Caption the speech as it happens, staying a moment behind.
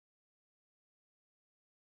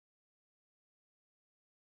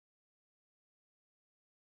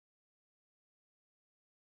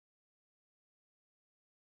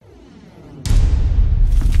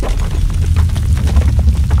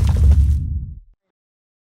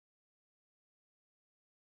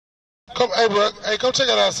come, hey, bro. Hey, come check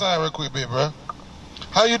out our sign real quick, bit, bro.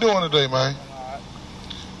 How you doing today, man?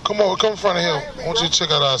 Come on, come in front of him. I want you to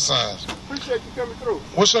check out our signs. Appreciate you coming through.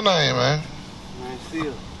 What's your name, man?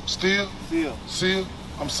 Seal. Steel? Seal. Seal?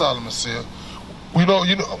 I'm Solomon Seal. You know,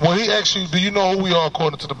 when he asks you, do you know who we are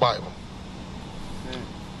according to the Bible?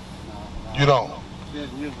 No. You don't?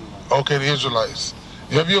 Okay, the Israelites.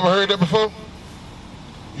 Have you ever heard that before?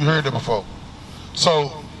 You heard that before.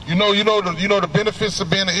 So, you know the benefits of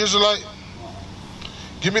being an Israelite?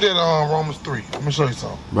 Give me that Romans 3. Let me show you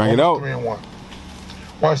something. Bring it out. 3 and 1.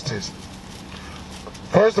 Watch this.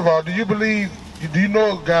 First of all, do you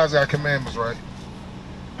know God's got commandments, right?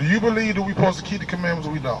 Do you believe that we're supposed to keep the commandments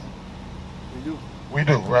or we don't? We do. We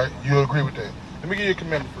do, right? You agree with that? Let me give you a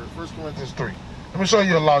commandment first. 1 Corinthians 3. Let me show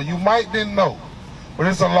you a law. You might didn't know, but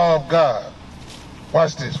it's a law of God.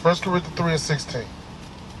 Watch this. 1 Corinthians 3 and 16.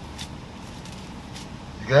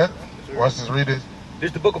 You got it? Watch this. Read this. This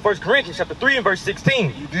is the book of 1 Corinthians chapter 3 and verse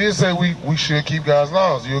 16. You did say we should keep God's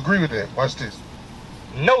laws. You agree with that? Watch this.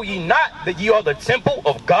 Know ye not that ye are the temple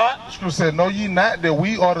of God? The scripture said, know ye not that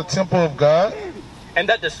we are the temple of God? And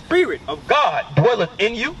that the Spirit of God dwelleth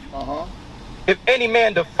in you? If any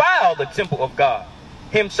man defile the temple of God,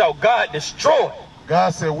 him shall God destroy.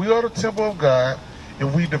 God said we are the temple of God.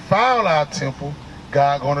 If we defile our temple,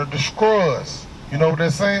 God gonna destroy us. You know what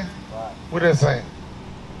that's saying? Right. What that's saying?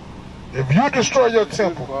 If you destroy your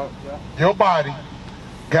temple, your body,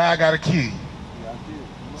 God gotta kill you.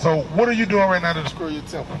 So what are you doing right now to destroy your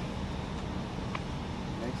temple?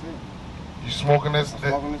 Makes sense. You smoking this?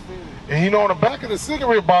 Smoking this. And you know on the back of the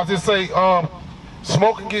cigarette box it say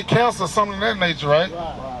smoking get cancer, something of that nature, right?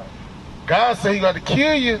 Right. God say he got to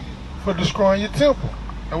kill you for destroying your temple.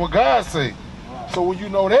 That's what God say. Right. So when you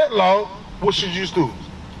know that law, what should you do?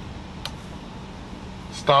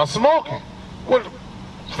 Start smoking. What?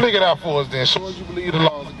 Flick it out for us then. Show us you believe the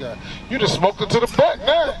laws of God. You just smoked it to the back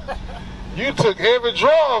now. You took every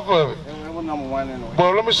drop of it. It was number one anyway.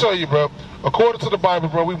 Well, let me show you, bro. According to the Bible,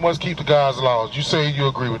 bro, we must keep the God's laws. You say you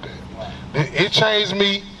agree with that. Right. It changed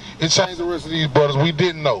me. It changed the rest of these brothers. We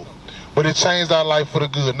didn't know. But it changed our life for the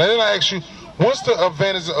good. Now, then I ask you, what's the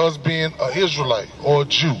advantage of us being an Israelite or a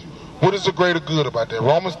Jew? What is the greater good about that?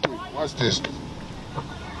 Romans 3. Watch this.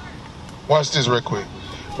 Watch this real quick.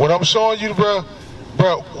 What I'm showing you, bro,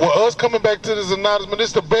 with us coming back to this announcement, this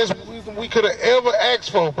is the best reason we could have ever asked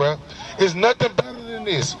for, bro. It's nothing better than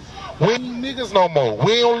this. We ain't niggas no more.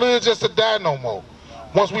 We don't live just to die no more.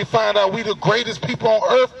 Once we find out we the greatest people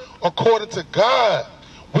on earth according to God,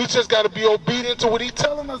 we just got to be obedient to what he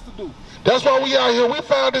telling us to do. That's why we out here. We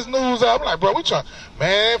found this news out. I'm like, bro, we trying,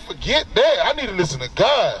 man, forget that. I need to listen to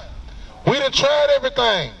God. We done tried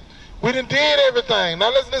everything. We done did everything. Now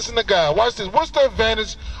let's listen to God. Watch this. What's the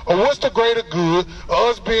advantage or what's the greater good of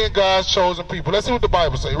us being God's chosen people? Let's see what the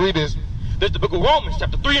Bible say. Read this. This is the book of Romans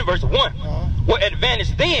chapter 3 and verse 1. What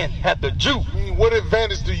advantage then hath the Jew? I mean, what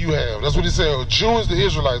advantage do you have? That's what he said. A Jew is the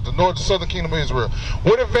Israelites, the north, the southern kingdom of Israel.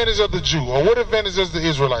 What advantage of the Jew or what advantage is the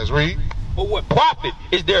Israelites? Read. Or what profit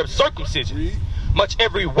is there of circumcision? Read. Much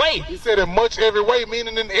every way. He said in much every way,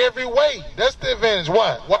 meaning in every way. That's the advantage.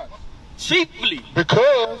 Why? Why? Chiefly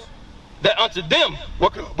Because that unto them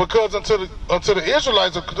unto the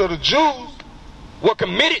Israelites, unto the Jews, were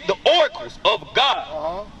committed the oracles of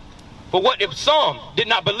God. For what if some did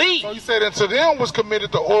not believe? So he said unto them was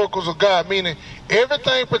committed the oracles of God, meaning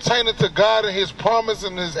everything pertaining to God and his promise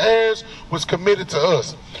and his heirs was committed to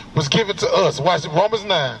us, was given to us. Watch it, Romans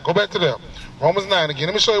 9. Go back to that. Romans 9 again.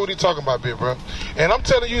 Let me show you what he's talking about here, bro. And I'm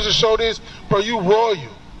telling you to show this, bro, you royal.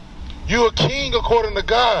 You a king according to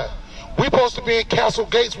God. We supposed to be in castle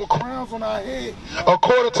gates with crowns on our head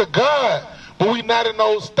according to God. But we not in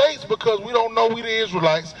those states because we don't know we the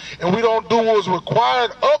Israelites and we don't do what's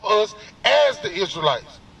required of us as the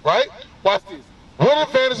Israelites. Right? Watch this. What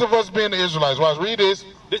advantage of us being the Israelites? Watch, read this.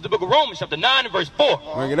 This is the book of Romans chapter 9 and verse 4.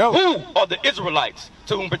 Bring it out. Who are the Israelites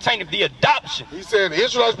to whom pertaineth the adoption? He said the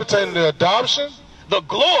Israelites pertaining to adoption, the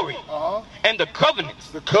glory, and the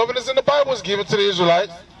covenants. The covenants in the Bible is given to the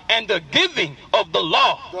Israelites. And the giving of the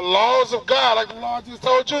law. The laws of God, like the law I just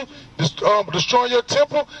told you, destroying your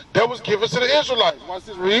temple, that was given to the Israelites. Watch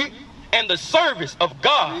this, read. And the service of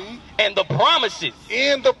God. Read. And the promises.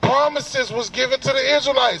 And the promises was given to the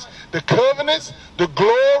Israelites. The covenants, the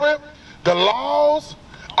glory, the laws,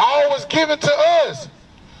 all was given to us.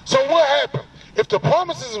 So what happened? If the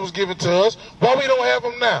promises was given to us, why we don't have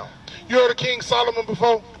them now? You heard of King Solomon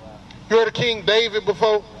before? You heard of King David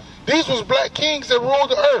before? These was black kings that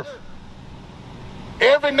ruled the earth.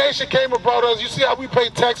 Every nation came and brought us. You see how we pay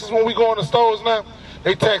taxes when we go in the stores now?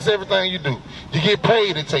 They tax everything you do. You get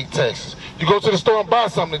paid, they take taxes. You go to the store and buy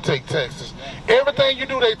something, they take taxes. Everything you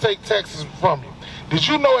do, they take taxes from you. Did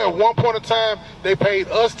you know at one point in time they paid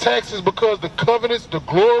us taxes because the covenants, the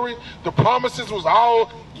glory, the promises was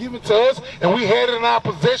all given to us and we had it in our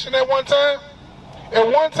possession at one time? At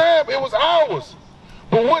one time, it was ours.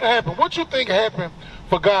 But what happened? What you think happened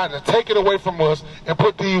for God to take it away from us and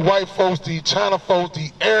put these white folks, these China folks, the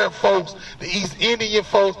Arab folks, the East Indian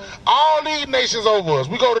folks, all these nations over us?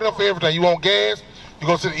 We go to them for everything. You want gas? You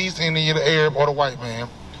go to the East Indian, the Arab, or the white man.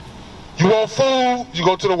 You want food? You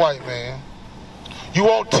go to the white man. You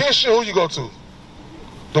want tissue? Who you go to?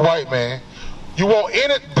 The white man. You want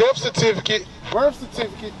any death certificate, birth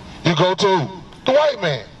certificate? You go to the white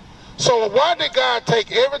man. So why did God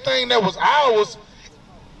take everything that was ours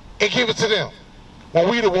and give it to them? When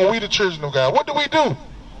we the children of God, what do we do?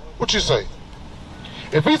 What you say?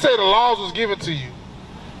 If he said the laws was given to you,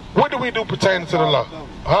 what do we do pertaining to the law?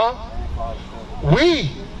 Huh? We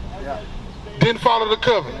didn't follow the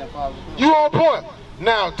covenant. You on point.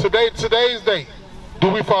 Now, today's date, do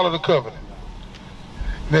we follow the covenant?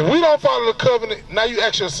 If we don't follow the covenant, now you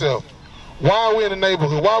ask yourself, why are we in the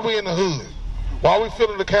neighborhood? Why are we in the hood? Why are we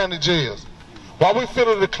filling the county jails? Why are we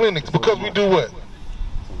filling the clinics? Because we do what?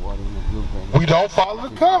 We don't follow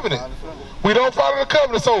the covenant. We don't follow the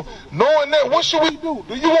covenant. So knowing that, what should we do?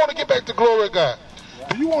 Do you want to get back to glory of God?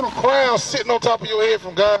 Do you want a crown sitting on top of your head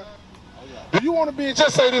from God? Do you want to be,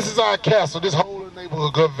 just say this is our castle, this whole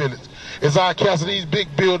neighborhood, Gut Village. It's our castle, these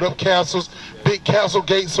big build-up castles, big castle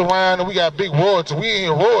gates around, and we got big royalty. We ain't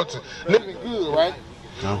here royalty. Living good, right?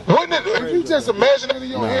 No. Wouldn't it, if you just imagine it in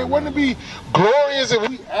your head, wouldn't it be glorious if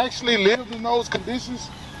we actually lived in those conditions?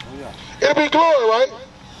 It'll be glory, right?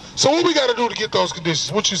 So what we got to do to get those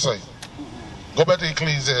conditions? What you say? Go back to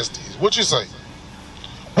Ecclesiastes. What you say?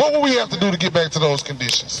 What will we have to do to get back to those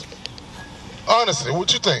conditions? Honestly,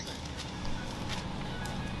 what you think?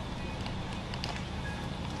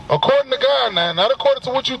 According to God now, not according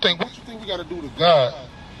to what you think we got to do to God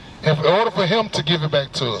in order for him to give it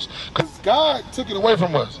back to us? Because God took it away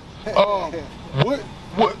from us. Okay,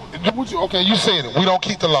 you said it. We don't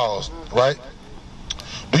keep the laws, right?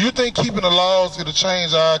 Do you think keeping the laws, it'll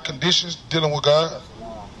change our conditions dealing with God?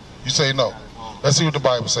 You say no. Let's see what the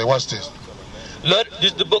Bible say. Watch this.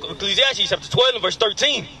 This is the book of Ecclesiastes, chapter 12 and verse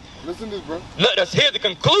 13. Listen to this, bro. Let us hear the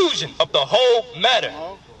conclusion of the whole matter.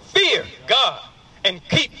 Fear God and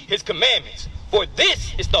keep his commandments, for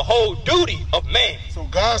this is the whole duty of man. So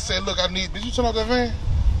God said, look, did you turn off that fan?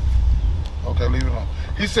 Okay, leave it on.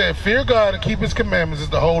 He said, fear God and keep his commandments is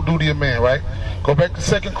the whole duty of man, right? Go back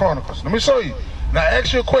to 2 Chronicles. Let me show you. Now,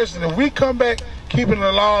 ask you a question. If we come back keeping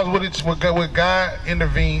the laws with God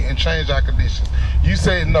intervene and change our conditions, you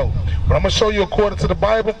say no. But I'm going to show you according to the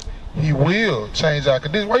Bible, he will change our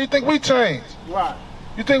conditions. Why do you think we change? Right.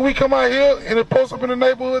 You think we come out here and post up in the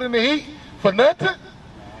neighborhood in the heat for nothing?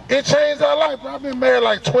 It changed our life. I've been married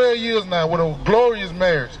like 12 years now with a glorious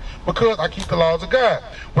marriage because I keep the laws of God.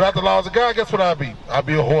 Without the laws of God, guess what I'll be? I'll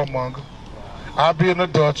be a whoremonger. I'll be an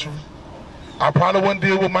adulterer. I probably wouldn't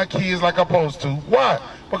deal with my kids like I'm supposed to. Why?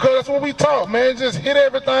 Because that's what we taught, man. Just hit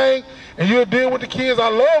everything and you'll deal with the kids. I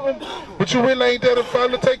love them, but you really ain't there to follow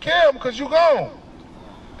to take care of them because you gone.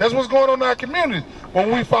 That's what's going on in our community.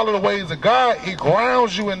 When we follow the ways of God, it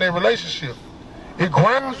grounds you in their relationship. It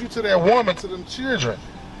grounds you to that woman, to them children,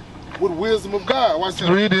 with wisdom of God. Watch this.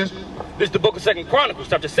 Read this. This is the book of 2 Chronicles,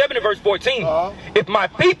 chapter 7 and verse 14. If my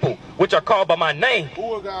people, which are called by my name.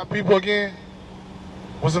 Who are God's people again?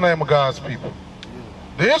 What's the name of God's people?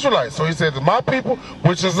 The Israelites. So he said, my people,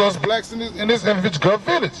 which is us blacks in this Gut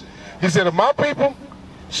Village. He said, if my people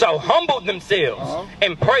shall humble themselves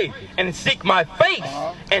and pray and seek my face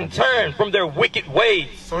and turn from their wicked ways.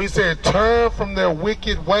 So he said, turn from their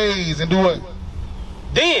wicked ways and do what?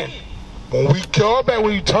 Then, when we come back,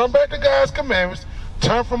 when you turn back to God's commandments,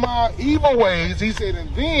 turn from our evil ways, he said,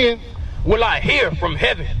 and then will I hear from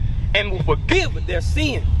heaven and will forgive their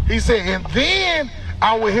sin. He said, and then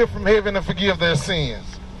I will hear from heaven and forgive their sins.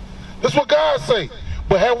 That's what God say.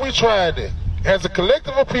 But have we tried that? As a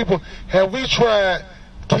collective of people, have we tried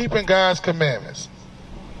keeping God's commandments?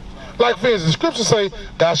 Like for instance, the scriptures say,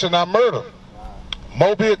 thou shalt not murder.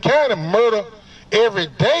 Mobile County, murder, every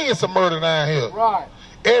day it's a murder down here. Right.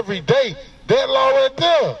 Every day. That law right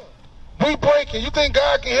there. We breaking. You think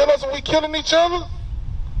God can heal us when we killing each other?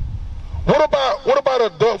 What about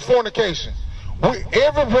adult fornication?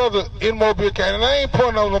 Every brother in Mobile County, and I ain't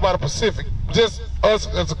pointing out nobody Pacific, just us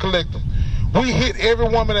as a collective. We hit every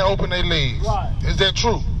woman that open their legs. Right. Is that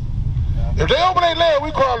true? Yeah. If they open their legs,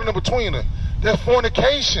 we crawling in between them. That's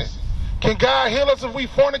fornication. Can God heal us if we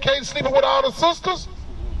fornicate sleeping with all the sisters?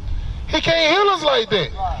 He can't heal us like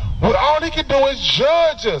that. Right. What all he can do is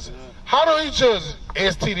judge us. How do he judge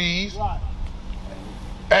STDs? Right.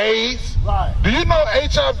 AIDS. Right. Do you know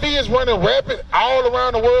HIV is running rapid all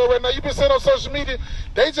around the world right now? You've been seeing on social media,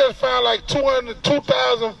 they just found like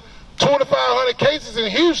 2,500 cases in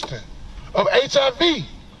Houston of HIV.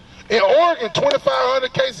 In Oregon,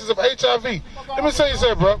 2,500 cases of HIV. Let me tell you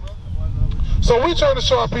something, bro. So we trying to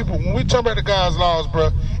show our people, when we turn back to God's laws,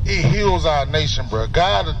 bro, it heals our nation, bro.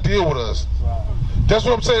 God will deal with us. That's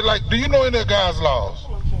what I'm saying. Like, do you know any of God's laws?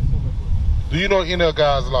 Do you know any of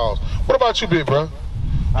God's laws? What about you, big bro?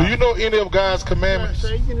 Do you know any of God's commandments?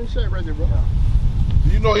 Do you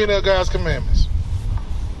know any of God's commandments?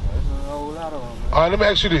 All right, let me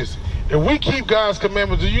ask you this. If we keep God's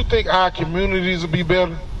commandments, do you think our communities will be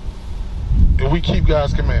better? If we keep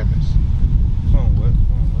God's commandments?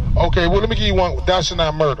 Okay, well, let me give you one. Thou shalt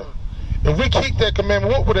not murder. If we keep that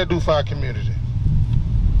commandment, what would that do for our community?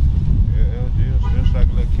 It's like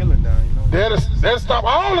a little killing down, you know? That'll stop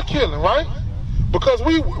all the killing, right? Because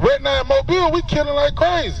we, right now in Mobile, we killing like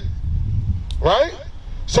crazy, right?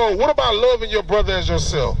 So what about loving your brother as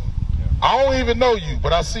yourself? I don't even know you,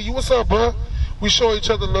 but I see you. What's up, bro? We show each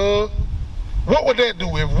other love. What would that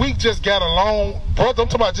do if we just got along? Brother, I'm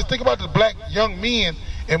talking about, just think about the black young men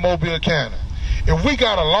in Mobile County. If we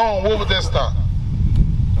got along, what would that stop?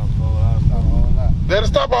 That'll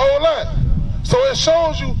stop a whole lot. So it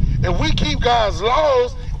shows you, if we keep God's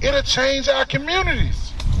laws, it'll change our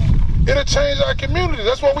communities. It'll change our communities.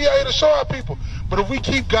 That's what we are here to show our people. But if we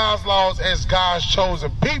keep God's laws as God's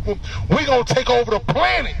chosen people, we're going to take over the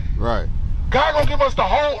planet. Right. God going to give us the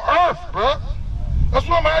whole earth, bro. That's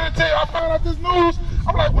what I'm here to tell you. I found out this news.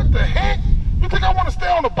 I'm like, what the heck? You think I want to stay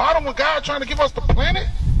on the bottom when God trying to give us the planet?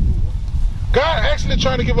 God actually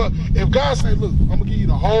trying to give us, if God say, look, I'm going to give you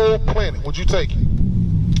the whole planet, would you take it?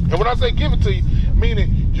 And when I say give it to you,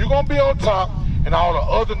 meaning you're going to be on top and all the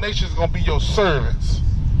other nations are going to be your servants.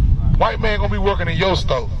 White man going to be working in your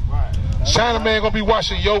stove. Right. China man going to be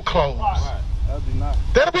washing your clothes. Right. That'd be nice.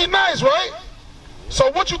 That'll be nice, right?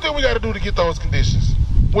 So what you think we got to do to get those conditions?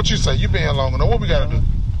 What you say? You been here long enough. What we got to do?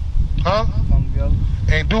 Huh? Come together.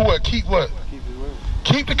 And do what? Keep what? Keep it real.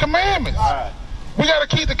 Keep the commandments. Right. We got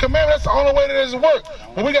to keep the commandments. That's the only way that it doesn't work.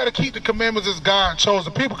 But we got to keep the commandments as God chose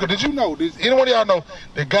the people. Because did you know, anyone of y'all know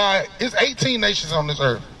that God, it's 18 nations on this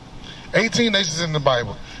earth. 18 nations in the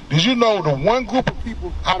Bible. Did you know the one group of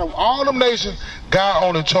people, out of all them nations, God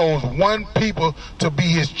only chose one people to be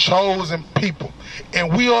his chosen people.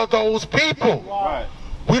 And we are those people. Right.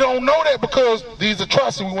 We don't know that because these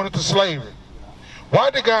atrocities, we went into slavery. Why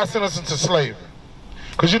did God send us into slavery?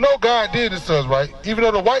 Because you know God did this to us, right? Even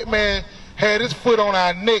though the white man had his foot on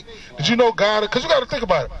our neck, did you know God? Because you got to think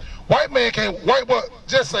about it. White man can't, white boy,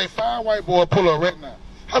 just say 5 white boys pull up right now.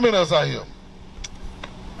 How many of us out here?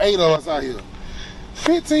 8 of us out here.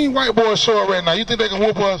 15 white boys show up right now. You think they can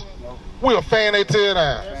whoop us? No. We'll fan their tail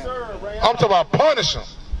down. Yes, sir. I'm talking about punish them.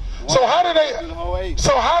 So how do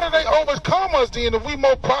they overcome us then if we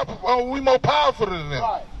more powerful than them?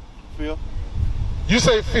 Right. Phil. You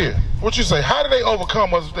say fear. What you say? How do they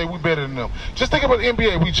overcome us if we better than them? Just think about the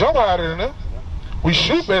NBA. We jump higher than them. We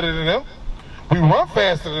shoot better than them. We run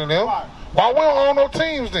faster than them. Why we don't own no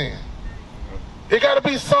teams then? It got to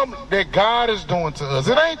be something that God is doing to us.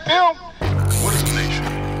 It ain't them. What is a nation?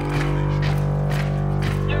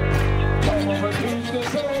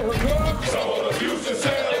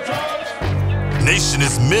 Nation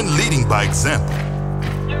is men leading by example.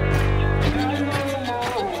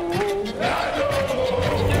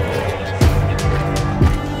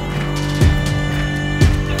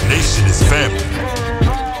 Nation is family.